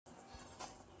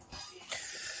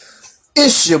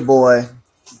It's your boy,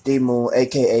 D Moon,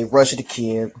 aka Russia the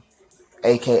Kid,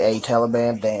 aka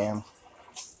Taliban Dan,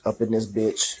 up in this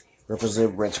bitch.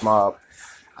 Represent Wrench Mob.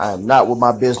 I am not with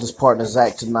my business partner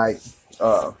Zach tonight.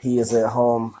 He is at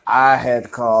home. I had to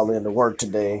call in to work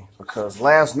today because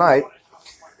last night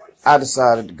I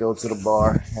decided to go to the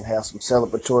bar and have some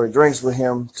celebratory drinks with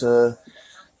him to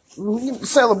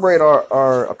celebrate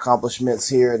our accomplishments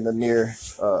here in the near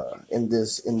in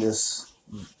this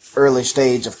early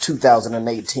stage of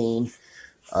 2018.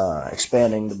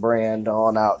 Expanding the brand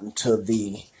on out into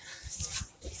the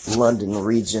London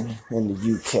region in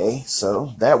the UK.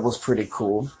 So that was pretty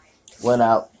cool. Went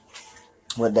out,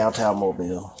 went downtown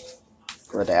Mobile,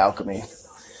 went to Alchemy.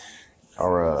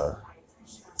 Or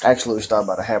actually, we stopped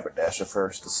by the Haberdasher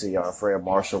first to see our friend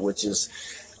Marshall, which is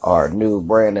our new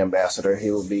brand ambassador.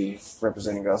 He will be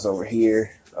representing us over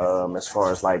here as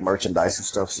far as like merchandise and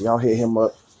stuff. So y'all hit him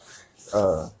up.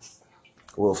 Uh,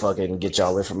 we'll fucking get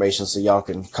y'all information so y'all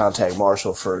can contact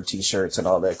Marshall for t-shirts and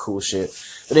all that cool shit.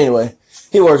 But anyway,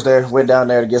 he works there. Went down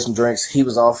there to get some drinks. He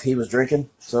was off. He was drinking.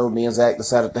 So me and Zach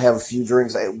decided to have a few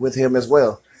drinks with him as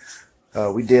well.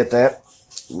 We did that.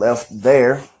 Left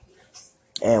there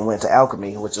and went to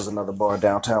Alchemy, which is another bar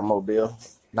downtown Mobile.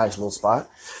 Nice little spot.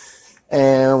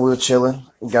 And we were chilling.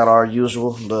 Got our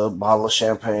usual, the bottle of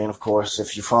champagne, of course.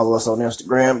 If you follow us on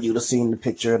Instagram, you'd have seen the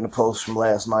picture and the post from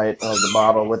last night of the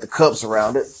bottle with the cups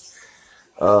around it.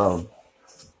 Um,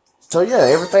 so yeah,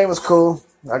 everything was cool.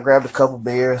 I grabbed a couple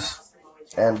beers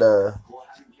and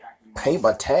paid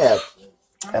my tab.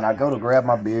 And I go to grab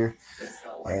my beer,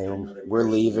 and we're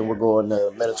leaving. We're going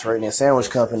to Mediterranean Sandwich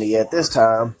Company at this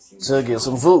time to get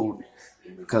some food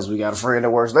because we got a friend that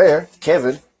works there,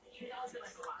 Kevin.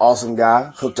 Awesome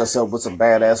guy, hooked us up with some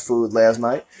badass food last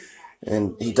night,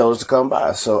 and he told us to come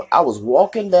by. So I was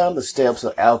walking down the steps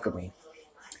of Alchemy,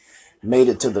 made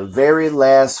it to the very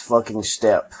last fucking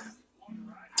step,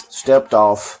 stepped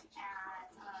off,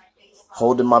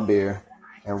 holding my beer,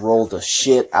 and rolled the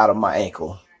shit out of my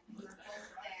ankle.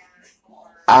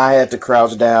 I had to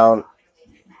crouch down,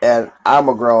 and I'm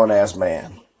a grown ass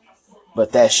man,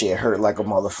 but that shit hurt like a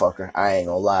motherfucker. I ain't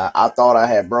gonna lie. I thought I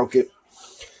had broke it.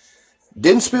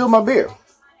 Didn't spill my beer.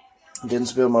 Didn't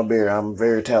spill my beer. I'm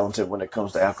very talented when it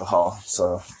comes to alcohol,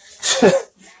 so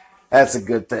that's a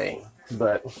good thing.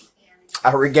 But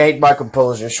I regained my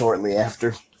composure shortly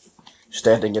after,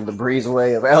 standing in the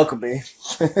breezeway of Alchemy,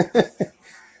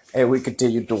 and we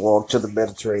continued to walk to the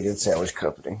Mediterranean Sandwich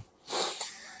Company.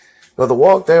 But the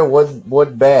walk there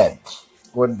wasn't bad.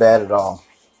 Wasn't bad at all.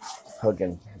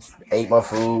 Fucking ate my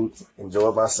food,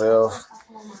 enjoyed myself,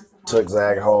 took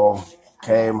Zach home,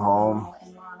 came home,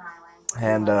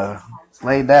 and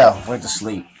laid down, went to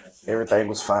sleep. Everything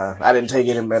was fine. I didn't take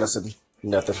any medicine,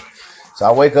 nothing. So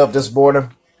I wake up this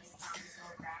morning.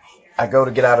 I go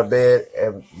to get out of bed,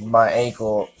 and my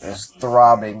ankle is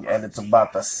throbbing, and it's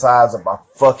about the size of my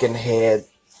fucking head,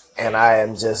 and I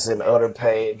am just in utter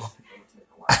pain.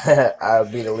 I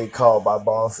immediately called my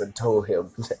boss and told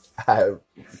him I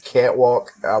can't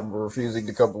walk. I'm refusing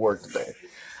to come to work today.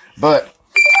 But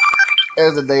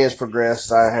as the day has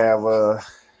progressed, I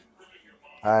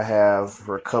have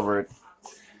recovered,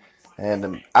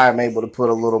 and I'm able to put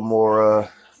a little more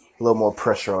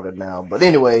pressure on it now. But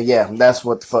anyway, yeah, that's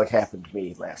what the fuck happened to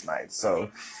me last night. So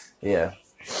yeah,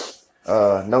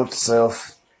 note to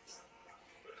self: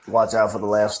 watch out for the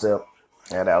last step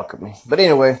at Alchemy. But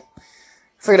anyway,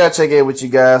 figured I'd check in with you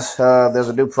guys. There's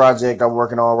a new project I'm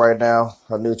working on right now,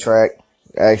 a new track.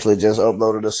 I actually just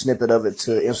uploaded a snippet of it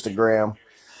to Instagram.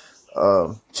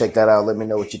 Check that out. Let me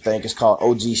know what you think. It's called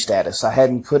OG Status. I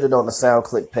hadn't put it on the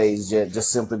SoundClick page yet,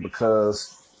 just simply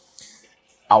because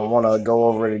I want to go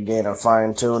over it again and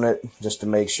fine tune it just to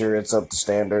make sure it's up to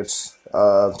standards.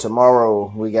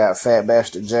 Tomorrow we got Fat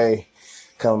Bastard J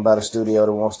coming by the studio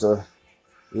that wants to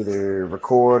either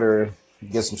record or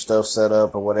get some stuff set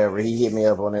up or whatever. He hit me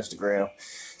up on Instagram,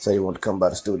 said he wanted to come by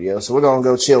the studio. So we're going to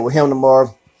go chill with him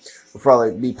tomorrow. We'll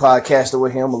probably be podcasting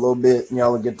with him a little bit.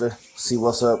 Y'all will get to see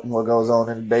what's up and what goes on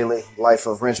in the daily life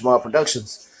of Wrench Mob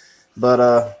Productions.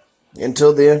 But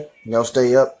until then, y'all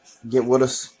stay up, get with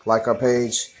us, like our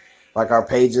page, like our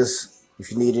pages.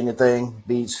 If you need anything,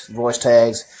 beats, voice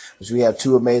tags, which we have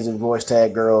two amazing voice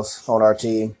tag girls on our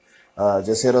team,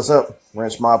 just hit us up,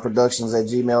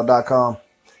 wrenchmobproductions@gmail.com.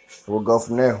 We'll go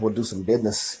from there. We'll do some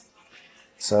business.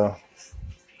 So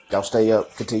y'all stay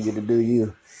up, continue to do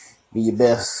you, be your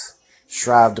best.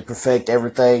 Strive to perfect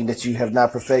everything that you have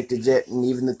not perfected yet, and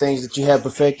even the things that you have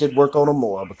perfected, work on them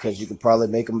more because you can probably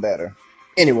make them better.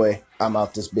 Anyway, I'm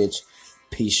out this bitch.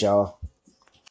 Peace, y'all.